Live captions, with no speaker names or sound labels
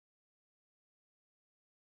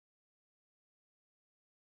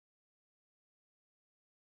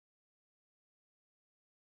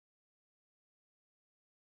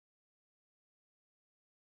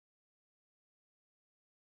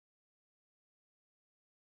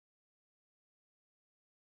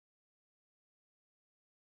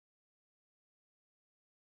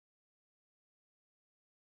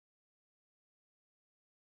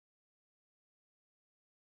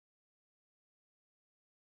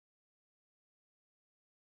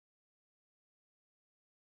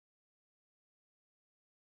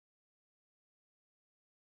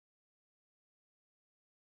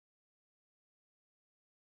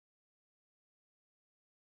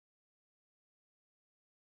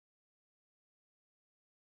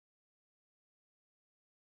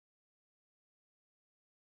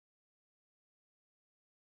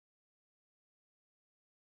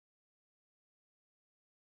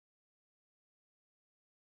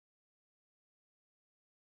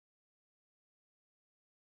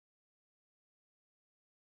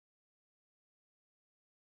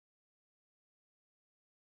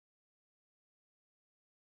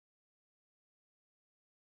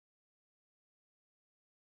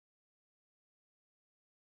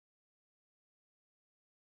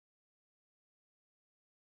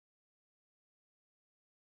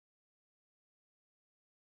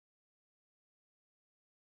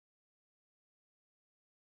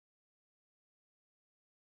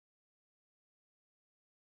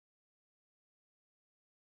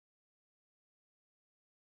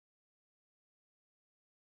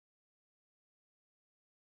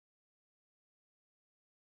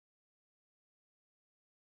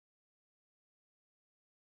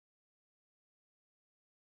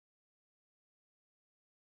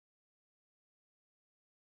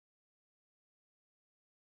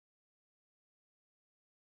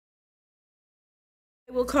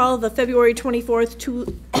We'll call the February 24th,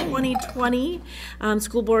 2020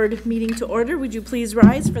 school board meeting to order. Would you please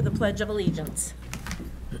rise for the Pledge of Allegiance?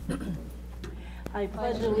 I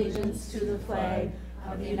pledge allegiance to the flag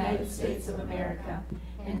of the United States of America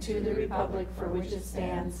and to the republic for which it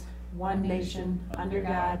stands, one nation, under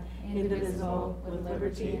God, indivisible, with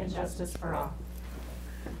liberty and justice for all.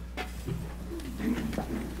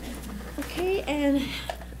 Okay, and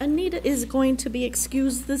Anita is going to be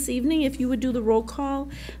excused this evening. If you would do the roll call,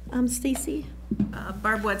 Stacy.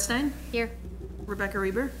 Barb Wedstein. Here. Rebecca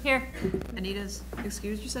Reber. Here. Anita's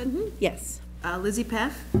excused, you said? Mm-hmm. Yes. Lizzie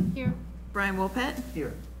Paff. Here. Brian Wopat.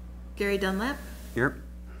 Here. Gary Dunlap. Here.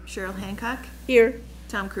 Cheryl Hancock. Here.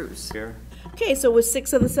 Tom Cruise. Here. Okay, so with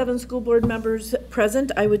 6 of the 7 school board members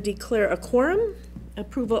present, I would declare a quorum.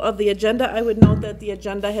 Approval of the agenda. I would note that the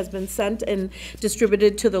agenda has been sent and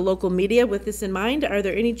distributed to the local media. With this in mind, are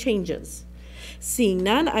there any changes? Seeing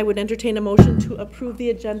none, I would entertain a motion to approve the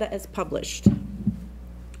agenda as published.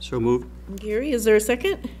 So moved. Gary, is there a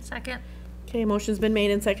second? Second. Okay, motion's been made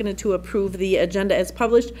and seconded to approve the agenda as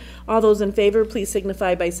published. All those in favor, please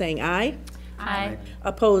signify by saying aye. Aye.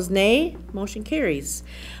 Opposed, nay. Motion carries.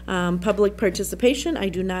 Public participation, I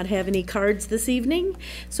do not have any cards this evening,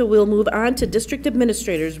 so we'll move on to District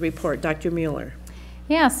Administrator's Report. Dr. Mueller.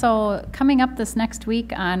 Yeah, so coming up this next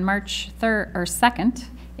week on March 3rd or 2nd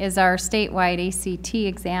is our statewide ACT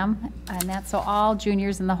exam, and that's so all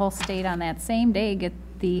juniors in the whole state on that same day get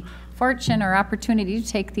the fortune or opportunity to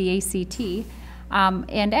take the ACT.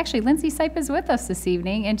 And actually, Lindsay Sipe is with us this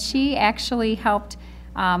evening, and she actually helped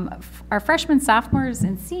our freshmen, sophomores,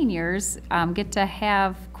 and seniors get to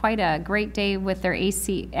have quite a great day with their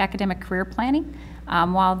academic career planning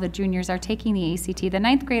while the juniors are taking the ACT. The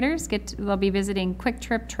 9th graders they'll be visiting Quick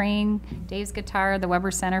Trip, Train, Dave's Guitar, the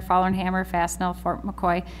Weber Center, Fowler and Hammer, Fastenal, Fort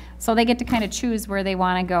McCoy. So they get to kind of choose where they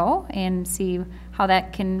want to go and see how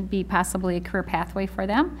that can be possibly a career pathway for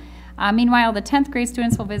them. Meanwhile, the 10th grade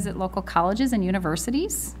students will visit local colleges and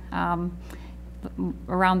universities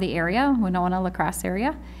around the area, Winona, La Crosse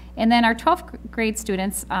area. And then our 12th grade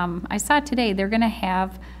students, I saw today, they're going to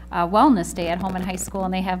have a wellness day at Holmen High School,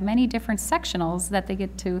 and they have many different sectionals that they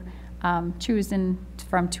get to choose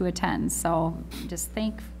from to attend. So just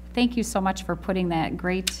thank you so much for putting that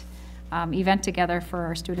great event together for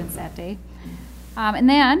our students that day. And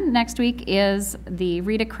then next week is the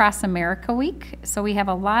Read Across America Week. So we have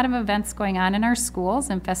a lot of events going on in our schools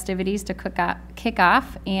and festivities to kick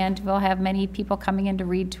off, and we'll have many people coming in to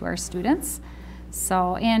read to our students.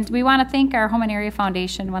 So, and we want to thank our Holmen Area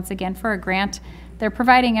Foundation once again for a grant. They're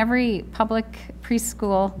providing every public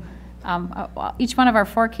preschool, each one of our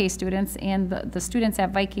 4K students and the students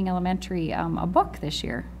at Viking Elementary a book this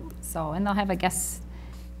year. So, and they'll have a guest,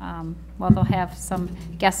 they'll have some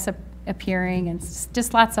guests appearing, and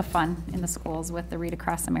just lots of fun in the schools with the Read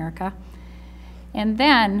Across America. And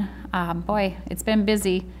then, boy, it's been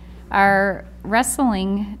busy. Our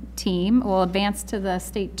wrestling team will advance to the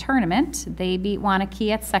state tournament. They beat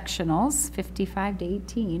Wanakee at sectionals,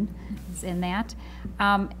 55-18 is in that.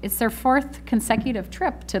 It's their 4th consecutive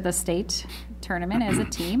trip to the state tournament as a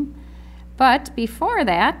team. But before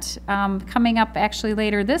that, coming up actually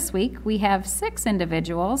later this week, we have 6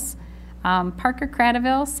 individuals. Parker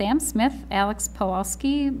Cradaville, Sam Smith, Alex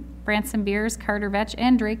Pawlowski, Branson Beers, Carter Vetch,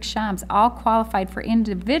 and Drake Shams all qualified for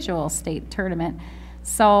individual state tournament.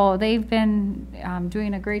 So they've been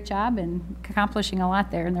doing a great job and accomplishing a lot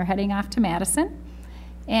there, and they're heading off to Madison.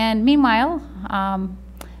 And meanwhile,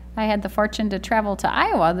 I had the fortune to travel to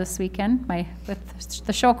Iowa this weekend with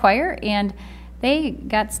the show choir, and they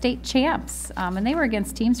got state champs, and they were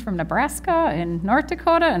against teams from Nebraska and North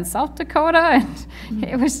Dakota and South Dakota, and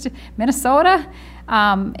it was Minnesota,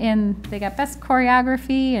 and they got best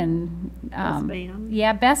choreography and Best band.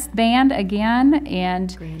 Yeah, best band again,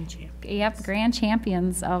 and Grand champions. Yep, grand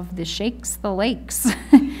champions of the Shakes the Lakes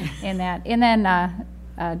in that. And then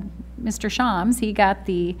Mr. Shams, he got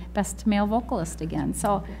the best male vocalist again.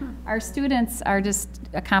 So our students are just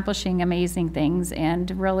accomplishing amazing things and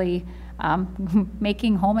really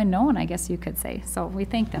making Holmen known, I guess you could say. So we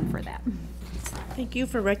thank them for that. Thank you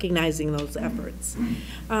for recognizing those efforts.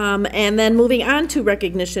 And then moving on to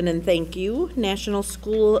recognition and thank you, National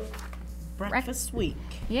School Breakfast Week.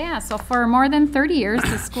 Yeah, so for more than 30 years,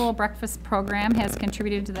 the school breakfast program has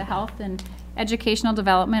contributed to the health and educational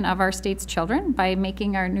development of our state's children by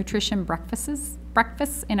making our nutrition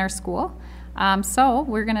breakfasts in our school. So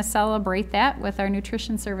we're going to celebrate that with our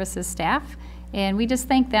nutrition services staff, and we just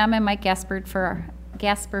thank them and Mike Gasper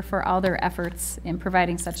for all their efforts in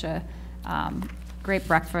providing such a great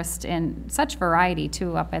breakfast and such variety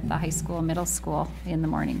too up at the high school and middle school in the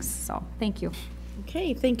mornings. So thank you.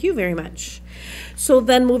 Okay, thank you very much. So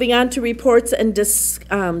then moving on to reports and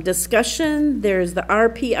discussion, there's the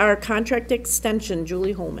RPR contract extension,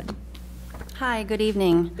 Julie Holmen. Hi, good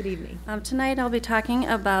evening. Good evening. Tonight I'll be talking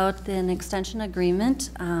about an extension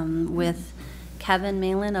agreement with Kevin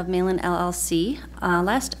Malin of Malin LLC.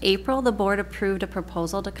 Last April, the board approved a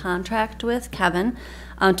proposal to contract with Kevin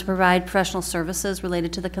to provide professional services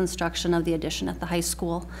related to the construction of the addition at the high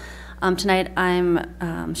school. Tonight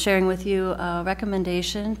I'm sharing with you a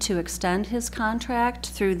recommendation to extend his contract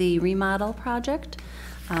through the remodel project.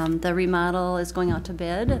 The remodel is going out to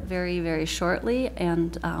bid very, very shortly,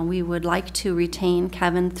 and we would like to retain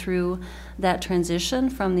Kevin through that transition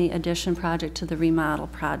from the addition project to the remodel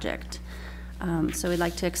project. So we'd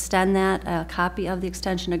like to extend that. A copy of the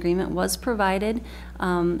extension agreement was provided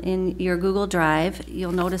in your Google Drive.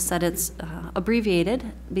 You'll notice that it's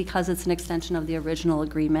abbreviated because it's an extension of the original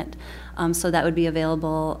agreement. So that would be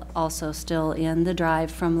available also still in the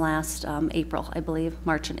drive from last April, I believe,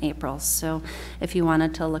 March and April. So if you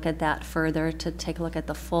wanted to look at that further, to take a look at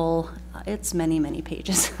the full, it's many, many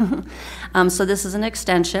pages. So this is an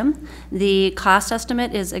extension. The cost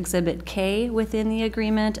estimate is Exhibit K within the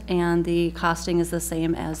agreement, and the costing is the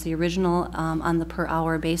same as the original on the per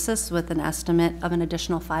hour basis, with an estimate of an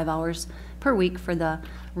additional 5 hours per week for the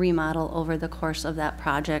remodel over the course of that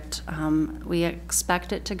project. We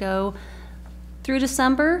expect it to go through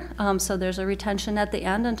December, so there's a retention at the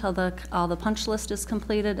end until all the punch list is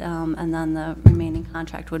completed, and then the remaining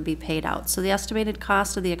contract would be paid out. So the estimated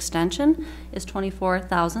cost of the extension is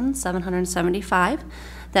 $24,775.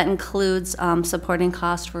 That includes supporting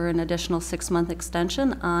cost for an additional 6-month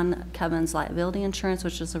extension on Kevin's liability insurance,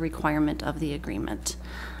 which is a requirement of the agreement.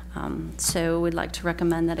 So we'd like to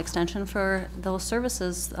recommend that extension for those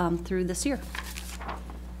services through this year.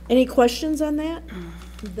 Any questions on that?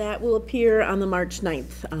 That will appear on the March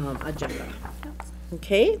 9th agenda.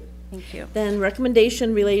 Okay? Thank you. Then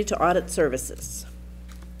recommendation related to audit services.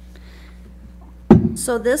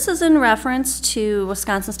 So this is in reference to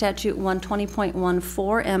Wisconsin Statute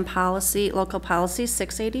 120.14 and Local Policy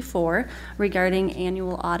 684 regarding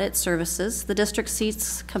annual audit services. The district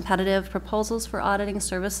seeks competitive proposals for auditing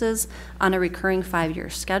services on a recurring 5-year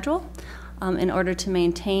schedule. In order to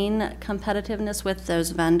maintain competitiveness with those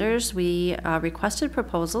vendors, we requested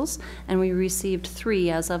proposals, and we received 3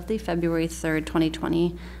 as of the February 3rd,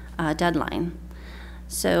 2020 deadline.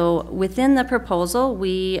 So within the proposal,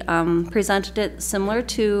 we presented it similar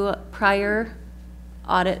to prior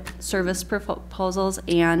audit service proposals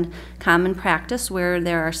and common practice, where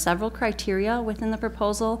there are several criteria within the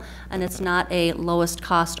proposal, and it's not a lowest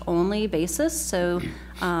cost only basis. So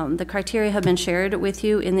the criteria have been shared with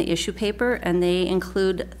you in the issue paper, and they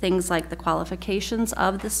include things like the qualifications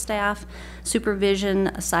of the staff,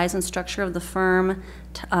 supervision, size and structure of the firm,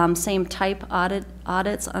 same type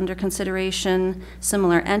audits under consideration,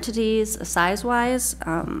 similar entities size-wise,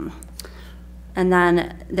 and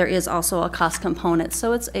then there is also a cost component.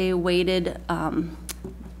 So it's a weighted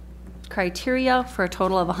criteria for a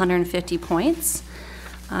total of 150 points.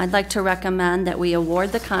 I'd like to recommend that we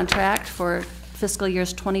award the contract for fiscal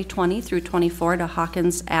years 2020 through 24 to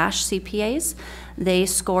Hawkins Ash CPAs. They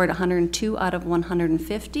scored 102 out of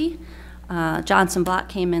 150. Johnson Block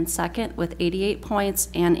came in second with 88 points,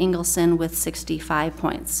 and Ingelson with 65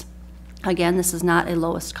 points. Again, this is not a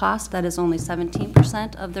lowest cost. That is only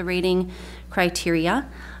 17% of the rating criteria.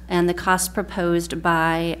 And the cost proposed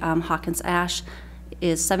by Hawkins Ash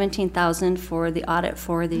is $17,000 for the audit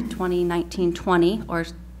for the 2019-20, or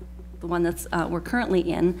the one that's we're currently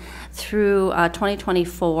in, through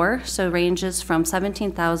 2024. So ranges from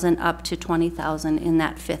 $17,000 up to $20,000 in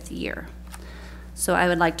that 5th year. So I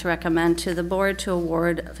would like to recommend to the board to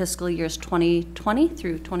award fiscal years 2020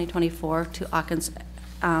 through 2024 to Hawkins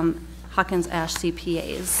Ash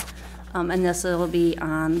CPAs. And this will be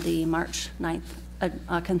on the March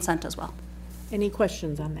 9th consent as well. Any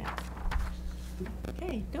questions on that?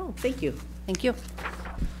 Okay, no, thank you. Thank you.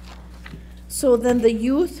 So then the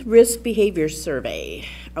Youth Risk Behavior Survey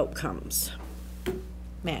outcomes.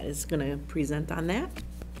 Matt is going to present on that.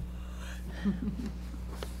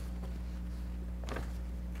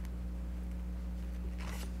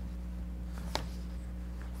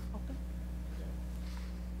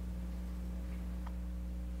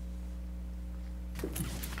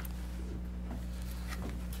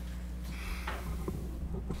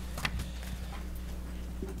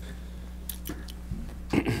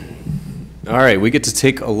 All right, we get to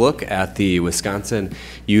take a look at the Wisconsin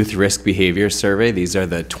Youth Risk Behavior Survey. These are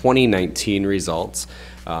the 2019 results,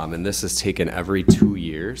 and this is taken every 2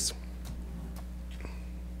 years.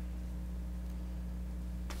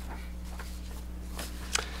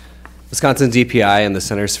 Wisconsin DPI and the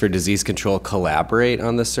Centers for Disease Control collaborate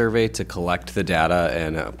on the survey to collect the data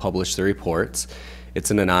and publish the reports.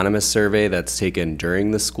 It's an anonymous survey that's taken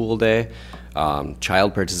during the school day.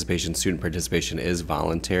 Child participation, student participation is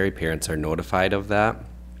voluntary. Parents are notified of that.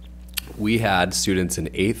 We had students in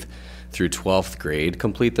 8th through 12th grade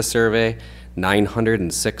complete the survey.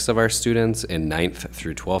 906 of our students in 9th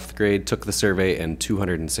through 12th grade took the survey, and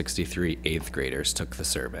 263 8th graders took the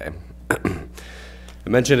survey. I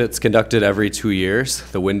mentioned it's conducted every 2 years.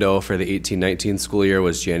 The window for the 18-19 school year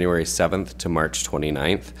was January 7th to March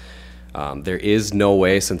 29th. There is no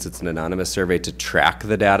way, since it's an anonymous survey, to track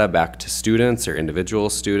the data back to students or individual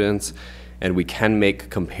students, and we can make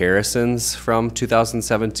comparisons from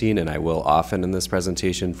 2017, and I will often in this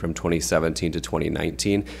presentation, from 2017 to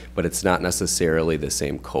 2019, but it's not necessarily the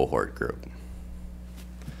same cohort group.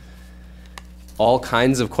 All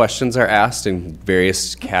kinds of questions are asked in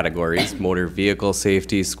various categories: motor vehicle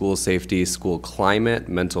safety, school climate,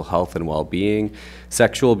 mental health and well-being,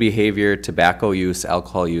 sexual behavior, tobacco use,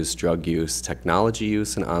 alcohol use, drug use, technology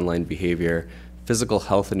use and online behavior, physical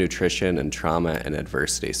health and nutrition, and trauma and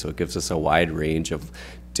adversity. So it gives us a wide range of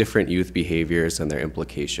different youth behaviors and their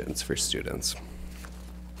implications for students.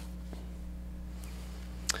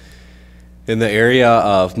 In the area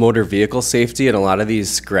of motor vehicle safety, and a lot of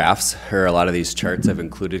these graphs or a lot of these charts have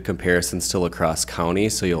included comparisons to La Crosse County,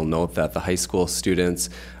 so you'll note that the high school students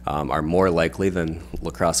are more likely than La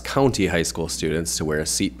Crosse County high school students to wear a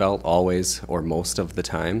seatbelt always or most of the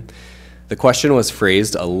time. The question was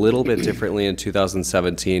phrased a little bit differently in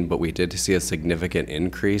 2017, but we did see a significant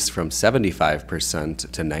increase from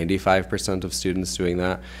 75% to 95% of students doing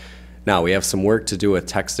that. Now, we have some work to do with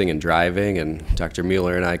texting and driving, and Dr.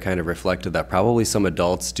 Mueller and I kind of reflected that probably some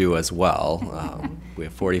adults do as well. We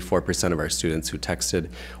have 44% of our students who texted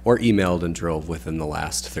or emailed and drove within the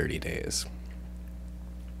last 30 days.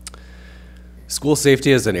 School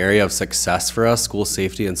safety is an area of success for us. School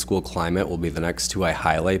safety and school climate will be the next two I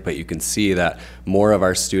highlight, but you can see that more of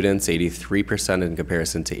our students, 83% in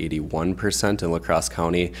comparison to 81% in La Crosse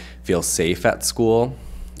County, feel safe at school.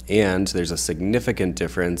 And there's a significant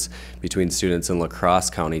difference between students in La Crosse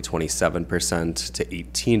County, 27% to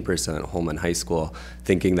 18% at Holmen High School,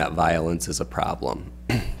 thinking that violence is a problem.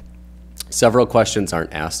 Several questions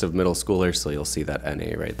aren't asked of middle schoolers, so you'll see that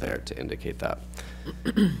NA right there to indicate that.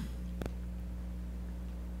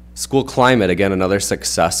 School climate, again, another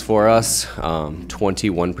success for us.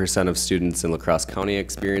 21% of students in La Crosse County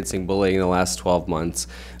experiencing bullying in the last 12 months.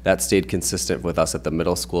 That stayed consistent with us at the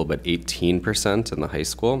middle school, but 18% in the high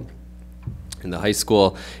school. In the high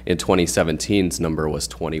school, in 2017's number was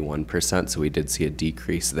 21%, so we did see a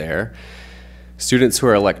decrease there. Students who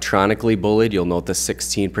are electronically bullied, you'll note the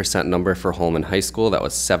 16% number for Holmen High School. That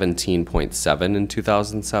was 17.7 in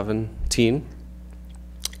 2017.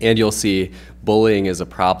 And you'll see bullying is a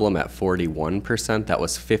problem at 41%. That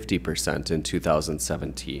was 50% in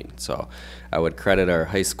 2017. So I would credit our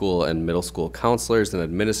high school and middle school counselors and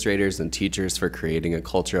administrators and teachers for creating a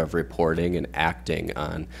culture of reporting and acting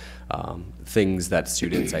on things that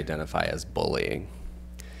students identify as bullying.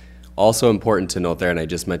 Also important to note there, and I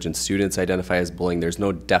just mentioned students identify as bullying, there's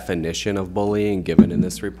no definition of bullying given in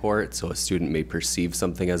this report, so a student may perceive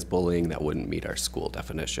something as bullying that wouldn't meet our school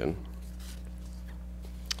definition.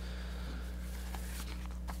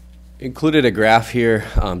 Included a graph here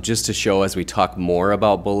just to show, as we talk more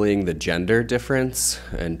about bullying, the gender difference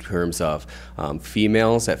in terms of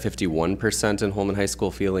females at 51% in Holmen High School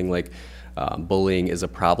feeling like bullying is a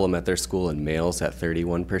problem at their school, and males at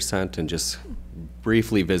 31%. And just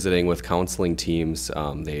briefly visiting with counseling teams,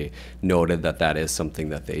 they noted that that is something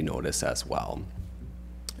that they notice as well.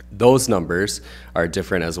 Those numbers are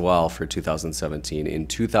different as well for 2017. In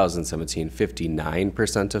 2017,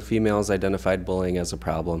 59% of females identified bullying as a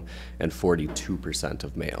problem and 42%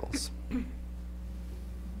 of males.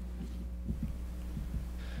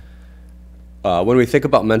 When we think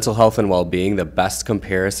about mental health and well-being, the best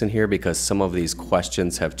comparison here, because some of these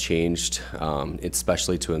questions have changed,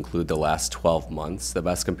 especially to include the last 12 months, the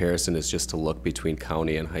best comparison is just to look between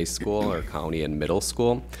county and high school or county and middle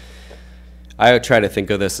school. I try to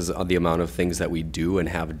think of this as the amount of things that we do and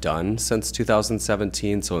have done since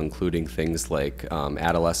 2017, so including things like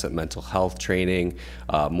adolescent mental health training,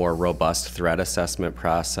 more robust threat assessment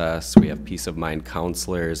process. We have peace of mind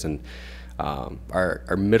counselors, and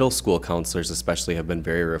our middle school counselors especially have been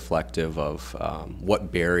very reflective of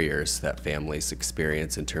what barriers that families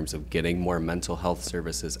experience in terms of getting more mental health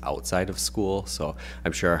services outside of school. So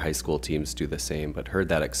I'm sure our high school teams do the same, but heard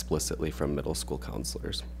that explicitly from middle school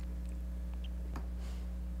counselors.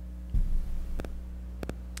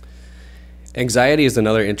 Anxiety is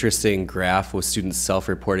another interesting graph with students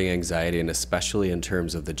self-reporting anxiety, and especially in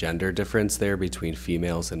terms of the gender difference there between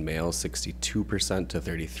females and males, 62% to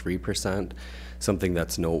 33%, something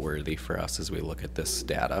that's noteworthy for us as we look at this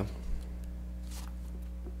data.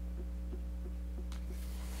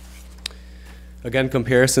 Again,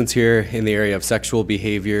 comparisons here in the area of sexual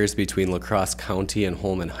behaviors between La Crosse County and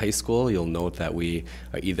Holmen High School. You'll note that we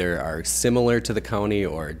either are similar to the county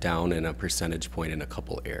or down in a percentage point in a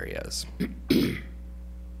couple areas.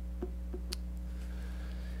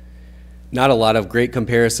 Not a lot of great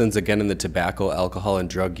comparisons, again, in the tobacco, alcohol, and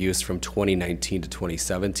drug use from 2019 to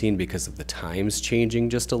 2017 because of the times changing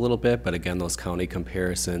just a little bit. But again, those county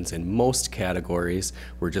comparisons in most categories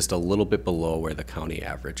were just a little bit below where the county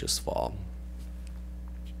averages fall.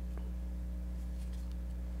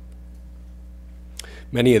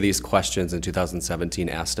 Many of these questions in 2017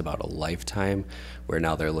 asked about a lifetime, where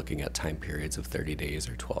now they're looking at time periods of 30 days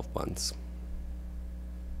or 12 months.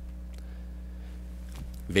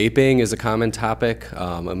 Vaping is a common topic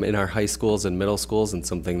in our high schools and middle schools, and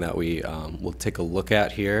something that we will take a look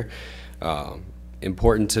at here.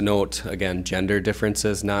 Important to note, again, gender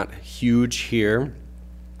differences, not huge here.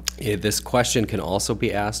 This question can also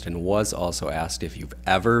be asked and was also asked if you've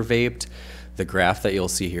ever vaped. The graph that you'll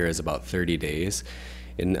see here is about 30 days.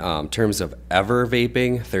 In terms of ever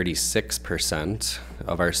vaping, 36%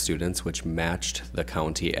 of our students, which matched the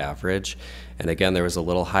county average. And again, there was a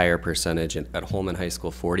little higher percentage at Holmen High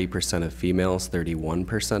School, 40% of females,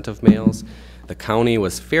 31% of males. The county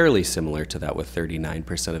was fairly similar to that with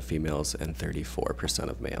 39% of females and 34%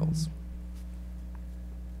 of males.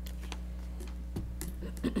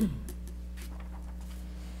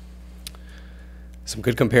 Some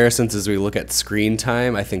good comparisons as we look at screen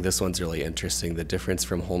time. I think this one's really interesting, the difference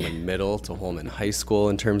from Holmen Middle to Holmen High School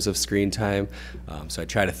in terms of screen time. So I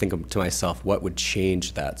try to think to myself, what would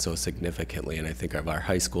change that so significantly? And I think of our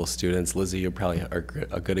high school students, Lizzie, you probably are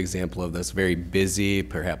a good example of this, very busy,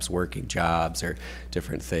 perhaps working jobs or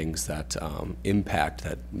different things that impact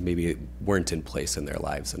that maybe weren't in place in their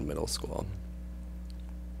lives in middle school.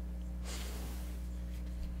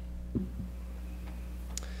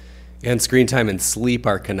 And screen time and sleep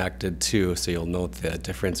are connected too, so you'll note the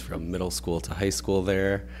difference from middle school to high school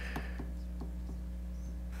there.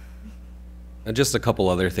 And just a couple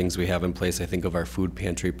other things we have in place. I think of our food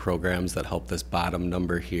pantry programs that help this bottom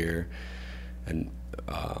number here. And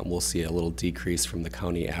we'll see a little decrease from the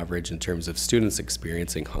county average in terms of students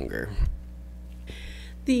experiencing hunger.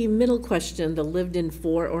 The middle question, the lived in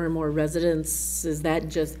 4 or more residents, is that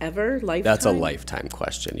just ever, lifetime? That's a lifetime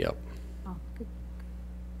question, yep.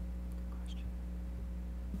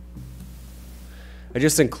 I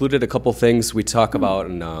just included a couple things we talk about,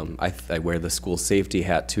 and I wear the school safety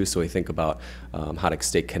hat too, so we think about how to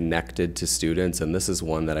stay connected to students, and this is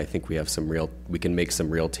one that I think we have we can make some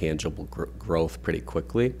real tangible growth pretty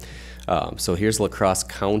quickly. So here's La Crosse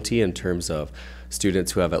County in terms of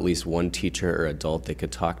students who have at least one teacher or adult they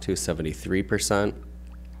could talk to, 73%.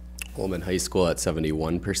 Holmen High School at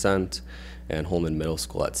 71%, and Holmen Middle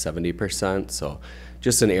School at 70%. So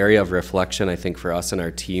just an area of reflection, I think, for us and our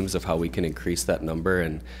teams of how we can increase that number.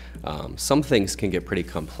 And some things can get pretty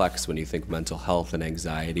complex when you think mental health and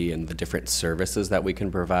anxiety and the different services that we can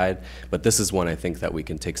provide. But this is one I think that we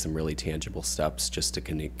can take some really tangible steps just to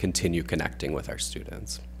continue connecting with our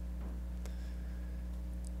students.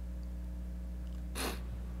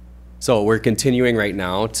 So we're continuing right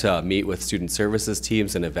now to meet with student services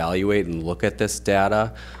teams and evaluate and look at this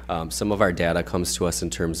data. Some of our data comes to us in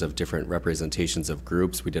terms of different representations of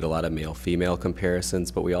groups. We did a lot of male-female comparisons,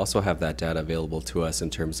 but we also have that data available to us in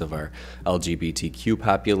terms of our LGBTQ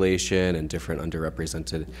population and different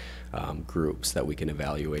underrepresented groups that we can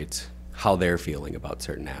evaluate how they're feeling about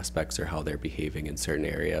certain aspects or how they're behaving in certain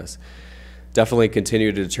areas. Definitely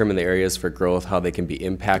continue to determine the areas for growth, how they can be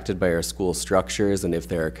impacted by our school structures, and if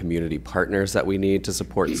there are community partners that we need to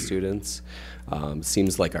support students.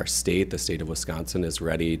 Seems like our state, the state of Wisconsin, is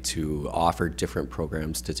ready to offer different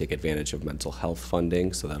programs to take advantage of mental health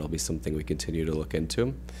funding, so that'll be something we continue to look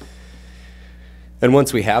into. And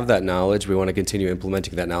once we have that knowledge, we want to continue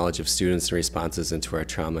implementing that knowledge of students and responses into our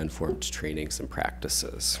trauma-informed trainings and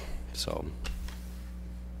practices. So,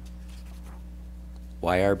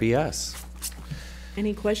 YRBS.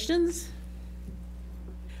 Any questions?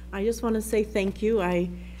 I just want to say thank you. I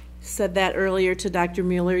said that earlier to Dr.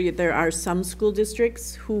 Mueller. There are some school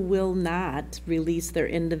districts who will not release their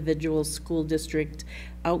individual school district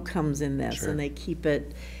outcomes in this, Sure. and they keep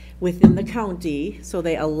it within the county, so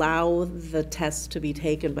they allow the test to be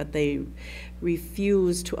taken, but they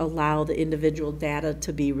refuse to allow the individual data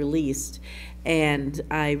to be released. And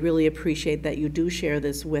I really appreciate that you do share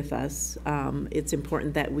this with us. It's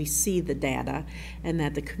important that we see the data and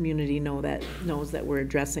that the community knows that we're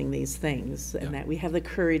addressing these things and that we have the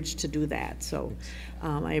courage to do that. So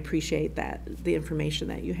I appreciate the information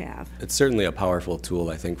that you have. It's certainly a powerful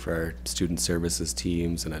tool, I think, for our student services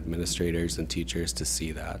teams and administrators and teachers to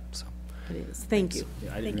see that. So. It is. Thank you.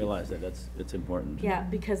 Yeah, I didn't realize that. It's important. Yeah,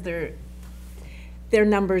 because their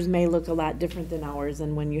numbers may look a lot different than ours,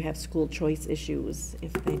 and when you have school choice issues,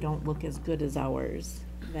 if they don't look as good as ours,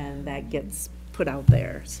 then that gets put out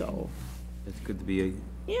there, so. It's good to be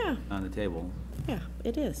Yeah, on the table. yeah,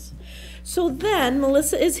 it is. So then,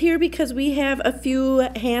 Melissa is here because we have a few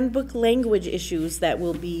handbook language issues that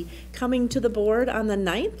will be coming to the board on the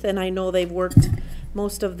 9th, and I know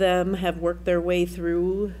most of them have worked their way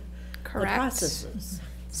through the Correct. processes.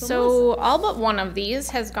 So all but one of these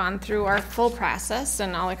has gone through our full process,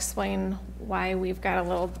 and I'll explain why we've got a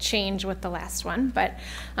little change with the last one. But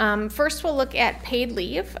first we'll look at paid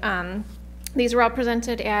leave. These were all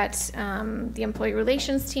presented at the employee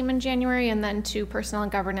relations team in January and then to personnel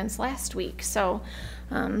and governance last week. So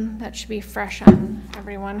that should be fresh on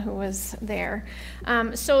everyone who was there.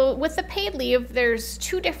 So with the paid leave, there's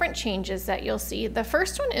two different changes that you'll see. The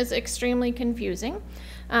first one is extremely confusing.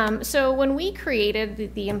 So when we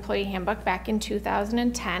created the employee handbook back in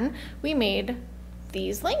 2010, we made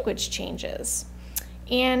these language changes.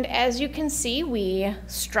 And as you can see, we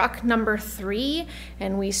struck number 3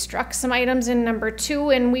 and we struck some items in number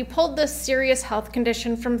 2, and we pulled this serious health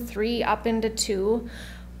condition from 3 up into 2.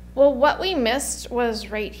 Well, what we missed was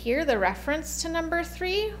right here, the reference to number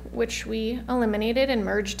 3, which we eliminated and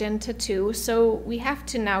merged into 2. So we have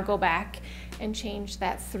to now go back and change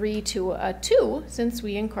that 3 to a 2 since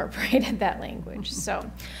we incorporated that language.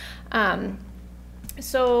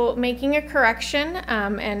 So making a correction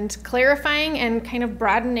and clarifying and kind of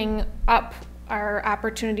broadening up our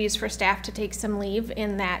opportunities for staff to take some leave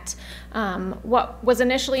in that what was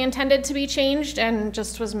initially intended to be changed and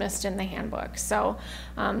just was missed in the handbook. So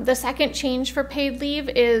the second change for paid leave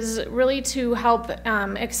is really to help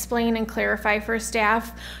explain and clarify for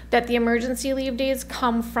staff that the emergency leave days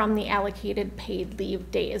come from the allocated paid leave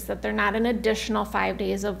days, that they're not an additional 5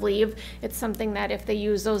 days of leave. It's something that if they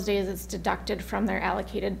use those days, it's deducted from their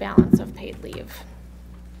allocated balance of paid leave.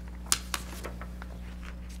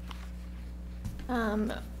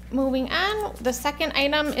 Moving on, the second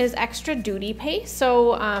item is extra duty pay.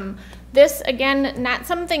 So this, again, not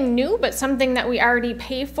something new, but something that we already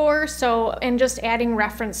pay for. So, and just adding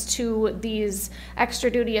reference to these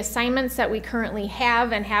extra duty assignments that we currently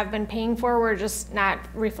have and have been paying for, we're just not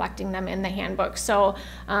reflecting them in the handbook. So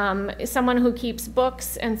someone who keeps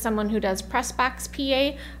books and someone who does press box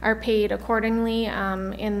PA are paid accordingly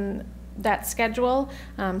in that schedule.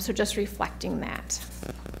 So just reflecting that.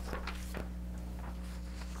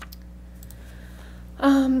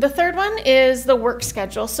 The third one is the work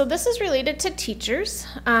schedule. So this is related to teachers.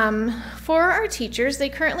 For our teachers, they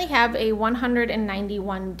currently have a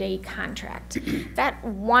 191-day contract. That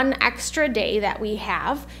one extra day that we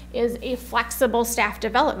have is a flexible staff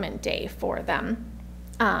development day for them.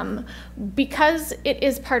 Because it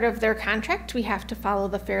is part of their contract, we have to follow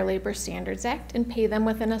the Fair Labor Standards Act and pay them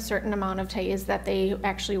within a certain amount of days that they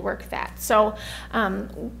actually work that. So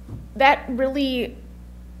that really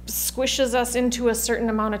squishes us into a certain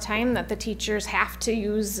amount of time that the teachers have to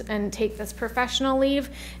use and take this professional leave,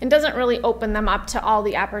 and doesn't really open them up to all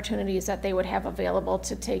the opportunities that they would have available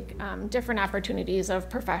to take different opportunities of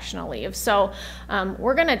professional leave. So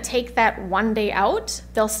we're going to take that one day out.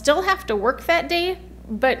 They'll still have to work that day,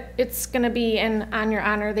 but it's going to be on your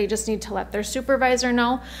honor. They just need to let their supervisor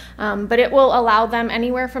know. But it will allow them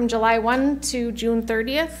anywhere from July 1 to June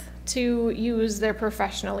 30th to use their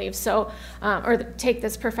professional leave, so or take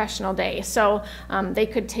this professional day. So they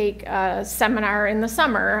could take a seminar in the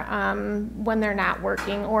summer when they're not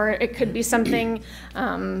working, or it could be something,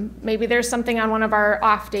 maybe there's something on one of our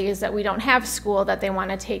off days that we don't have school that they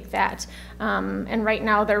want to take that, and right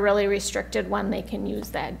now they're really restricted when they can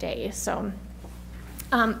use that day. So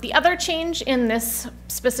the other change in this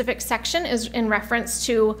specific section is in reference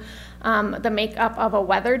to the makeup of a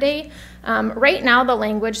weather day. Right now, the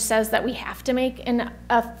language says that we have to make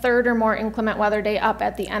a third or more inclement weather day up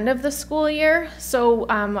at the end of the school year. So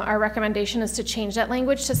our recommendation is to change that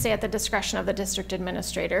language to say at the discretion of the district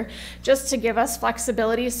administrator, just to give us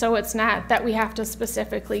flexibility, so it's not that we have to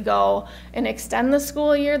specifically go and extend the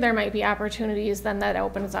school year. There might be opportunities then that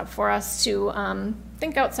opens up for us to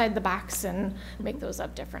think outside the box and make those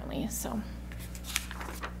up differently. So.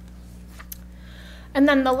 And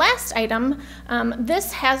then the last item,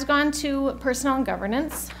 this has gone to Personnel and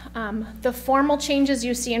Governance. The formal changes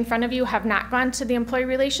you see in front of you have not gone to the Employee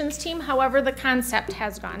Relations team. However, the concept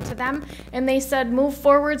has gone to them. And they said, move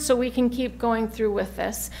forward so we can keep going through with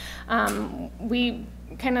this. We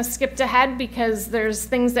kind of skipped ahead because there's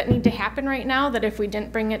things that need to happen right now that if we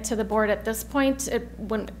didn't bring it to the board at this point, it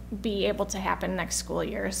wouldn't be able to happen next school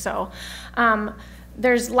year. So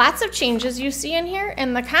there's lots of changes you see in here,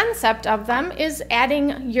 and the concept of them is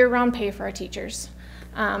adding year-round pay for our teachers.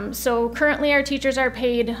 So currently our teachers are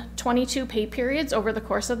paid 22 pay periods over the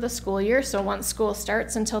course of the school year, so once school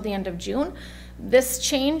starts until the end of June. This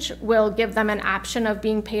change will give them an option of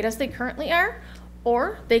being paid as they currently are,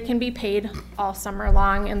 or they can be paid all summer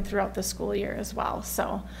long and throughout the school year as well.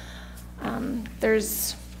 So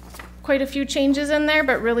there's quite a few changes in there,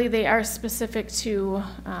 but really they are specific to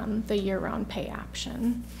the year-round pay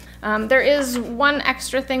option. There is one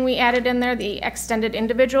extra thing we added in there, the extended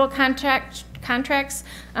individual contracts,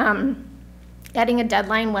 adding a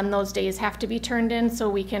deadline when those days have to be turned in so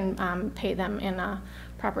we can pay them in a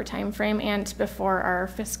proper time frame and before our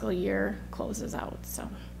fiscal year closes out. So,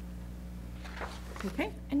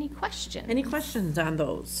 Okay. any questions? Any questions on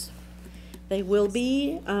those? They will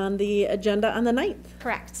be on the agenda on the 9th.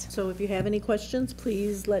 Correct. So if you have any questions,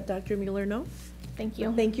 please let Dr. Mueller know. Thank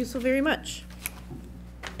you. Thank you so very much.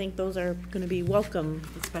 I think those are going to be welcome,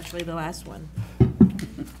 especially the last one.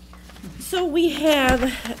 So we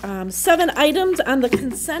have 7 items on the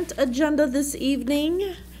consent agenda this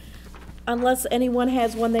evening. Unless anyone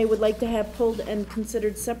has one they would like to have pulled and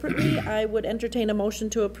considered separately, I would entertain a motion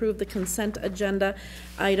to approve the consent agenda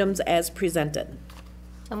items as presented.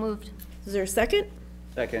 So moved. Is there a second?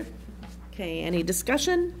 Second. Okay, any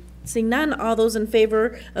discussion? Seeing none, all those in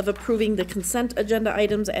favor of approving the consent agenda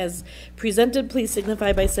items as presented, please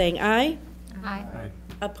signify by saying aye. Aye.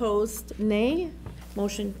 Opposed, nay.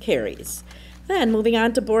 Motion carries. Then, moving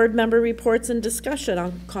on to board member reports and discussion.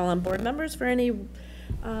 I'll call on board members for any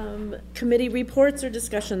committee reports or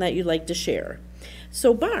discussion that you'd like to share.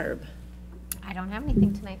 So Barb. I don't have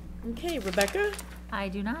anything tonight. Okay, Rebecca. I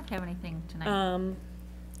do not have anything tonight.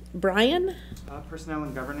 Brian. Personnel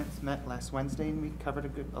and Governance met last Wednesday, and we covered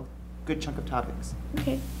a good chunk of topics.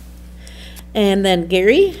 Okay. And then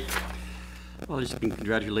Gary. Well, I just can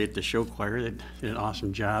congratulate the show choir. They did an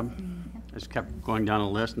awesome job. I just kept going down the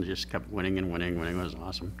list and just kept winning and winning. It was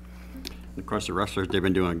awesome. And of course, the wrestlers, they've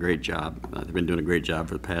been doing a great job. They've been doing a great job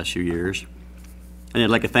for the past few years. And I'd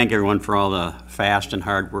like to thank everyone for all the fast and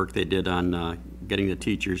hard work they did on getting the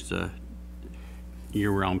teachers the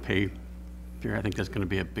year-round pay. I think that's going to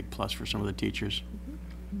be a big plus for some of the teachers.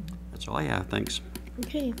 That's all I have. Thanks.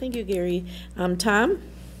 Okay, thank you, Gary. Tom?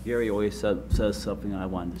 Gary always says something I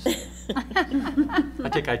wanted to say. I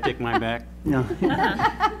think I take mine back. No.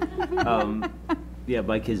 Yeah,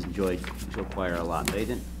 my kids enjoyed show choir a lot. They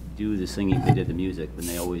didn't do the singing, they did the music, and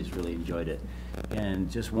they always really enjoyed it.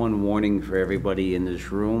 And just one warning for everybody in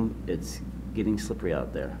this room, it's getting slippery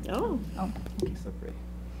out there. Oh. Slippery.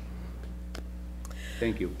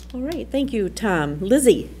 Thank you. All right, thank you, Tom.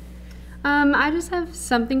 Lizzie? I just have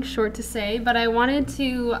something short to say, but I wanted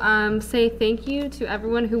to say thank you to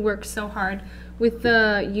everyone who worked so hard with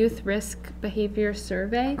the Youth Risk Behavior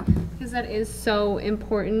Survey, because that is so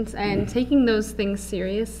important, and taking those things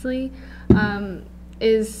seriously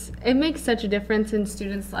it makes such a difference in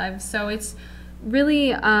students' lives. So it's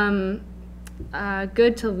really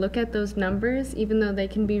good to look at those numbers, even though they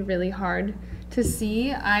can be really hard to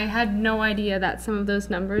see. I had no idea that some of those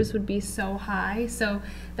numbers would be so high, so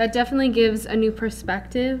that definitely gives a new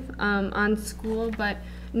perspective on school, but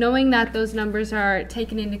knowing that those numbers are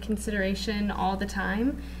taken into consideration all the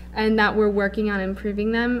time and that we're working on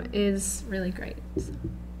improving them is really great.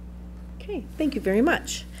 Okay, thank you very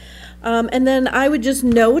much. And then I would just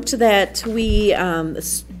note that we,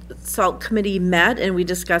 SALT committee met and we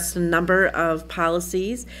discussed a number of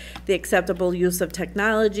policies: the acceptable use of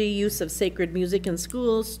technology, use of sacred music in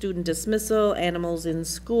schools, student dismissal, animals in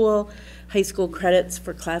school, high school credits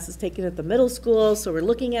for classes taken at the middle school. So we're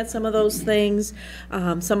looking at some of those things.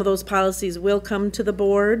 Some of those policies will come to the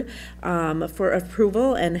board for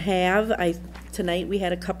approval and tonight we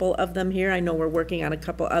had a couple of them here. I know we're working on a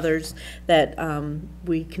couple others that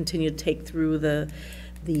we continue to take through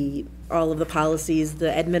all of the policies,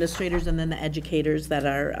 the administrators and then the educators that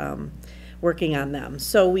are working on them.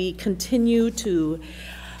 So we continue to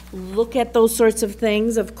look at those sorts of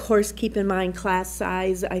things. Of course, keep in mind class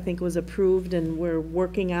size, I think was approved, and we're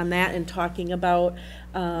working on that and talking about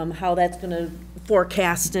how that's going to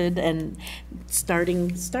forecasted and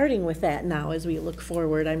starting with that now as we look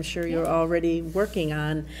forward. I'm sure you're already working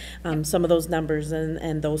on some of those numbers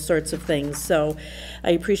and those sorts of things. So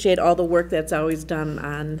I appreciate all the work that's always done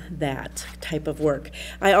on that type of work.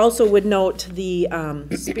 I also would note the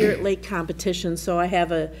Spirit Lake competition. So I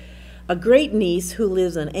have a great niece who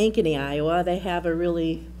lives in Ankeny, Iowa. They have a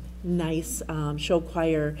really nice show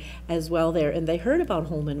choir as well there, and they heard about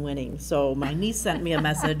Holmen winning. So my niece sent me a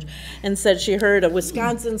message and said she heard a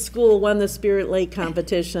Wisconsin school won the Spirit Lake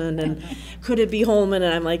competition, and could it be Holmen?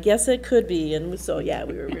 And I'm like, yes, it could be. And so yeah,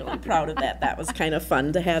 we were really proud of that. That was kind of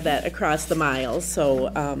fun to have that across the miles.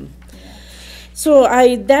 So that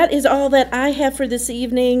is all that I have for this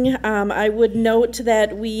evening. I would note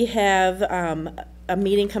that we have a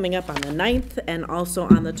meeting coming up on the 9th and also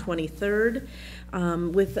on the 23rd.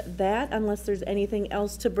 With that, unless there's anything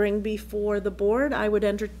else to bring before the board, I would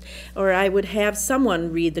have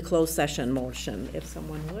someone read the closed session motion, if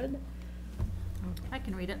someone would. I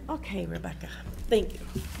can read it. Okay, Rebecca, thank you.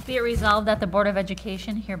 Be it resolved that the Board of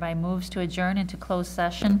Education hereby moves to adjourn into closed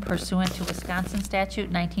session pursuant to Wisconsin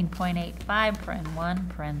Statute 19.85, paren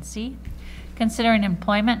 1, paren C, considering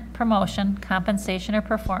employment, promotion, compensation, or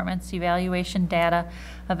performance evaluation data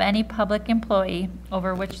of any public employee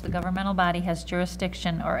over which the governmental body has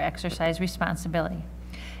jurisdiction or exercise responsibility.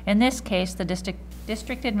 In this case, the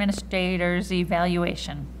district administrator's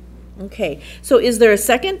evaluation. Okay, so is there a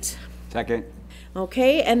second? Second.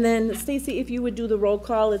 Okay, and then Stacy, if you would do the roll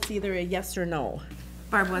call, it's either a yes or no.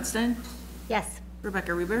 Barb Wetstein, Yes.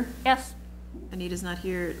 Rebecca Reber, Yes. Anita's not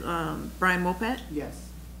here, Brian Wopat, Yes.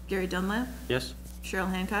 Gary Dunlap, Yes?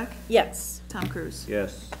 Cheryl Hancock, Yes. Tom Cruise.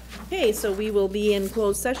 Yes. Okay, so we will be in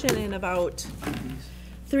closed session in about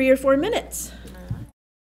 3 or 4 minutes.